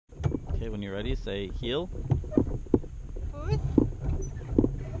Okay, when you're ready, say heel. Foot.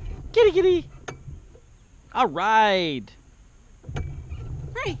 Kitty kitty! All right!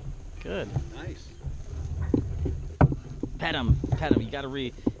 Free. Good. Nice. Pet him. Pet him. You gotta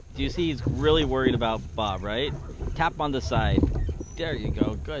do you see he's really worried about Bob, right? Tap on the side. There you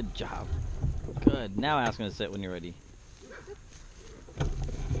go. Good job. Good. Now ask him to sit when you're ready.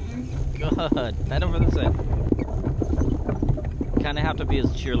 Good. Pet him for the sit. Kind of have to be his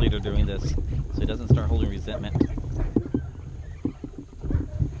cheerleader doing this, so he doesn't start holding resentment.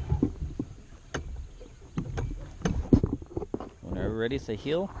 Whenever ready, say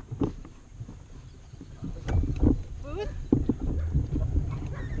heel. Foot.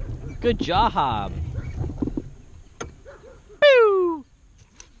 Good job. Boo!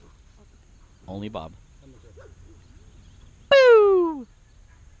 Only Bob. Boo!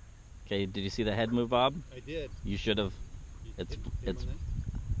 Okay, did you see the head move, Bob? I did. You should have. Hit It's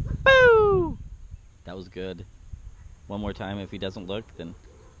on boo! That was good. One more time. If he doesn't look, then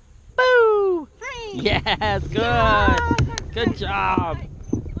boo! Free. Yes, good. Yeah, Good job.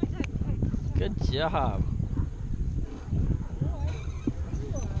 Good. Good job.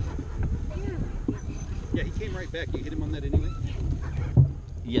 Yeah, he came right back. You hit him on that anyway?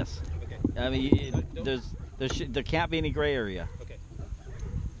 Yes. Okay. I mean, there can't be any gray area. Okay.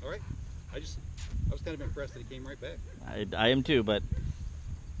 All right. I was kind of impressed that he came right back. I am too, but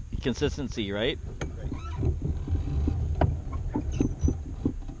consistency, right? Right.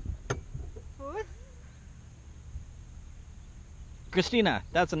 Foot. Christina,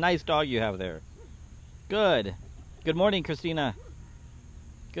 that's a nice dog you have there. Good. Good morning, Christina.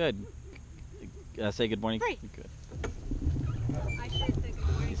 Good. Say good morning. Free. Good. I should say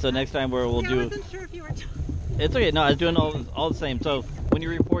good morning. So next time we'll See, do. I wasn't sure if you were. It's okay. No, I was doing all the same. So when you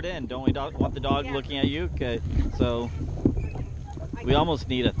report in, don't we want the dog Yeah. looking at you? Okay. So we almost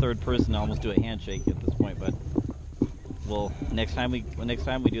need a third person to almost do a handshake at this point, but we'll next time we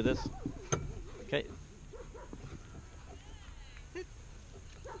do this. Okay.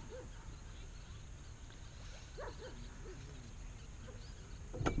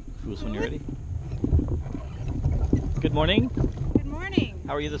 Who's when you're ready? Good morning. Good morning.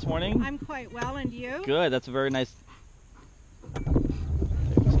 How are you this morning? I'm quite well, and you? Good. That's a very nice. Okay,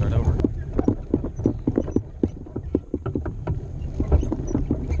 we'll start over.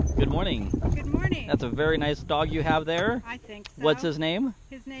 Good morning. Good morning. That's a very nice dog you have there. I think so. What's his name?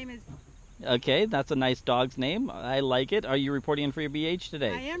 His name is. Okay, that's a nice dog's name. I like it. Are you reporting in for your BH I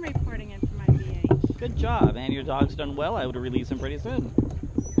today? am reporting in for my BH. Good job. And your dog's done well. I would release him pretty soon.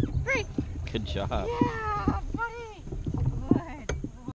 Free. Good job. Yeah.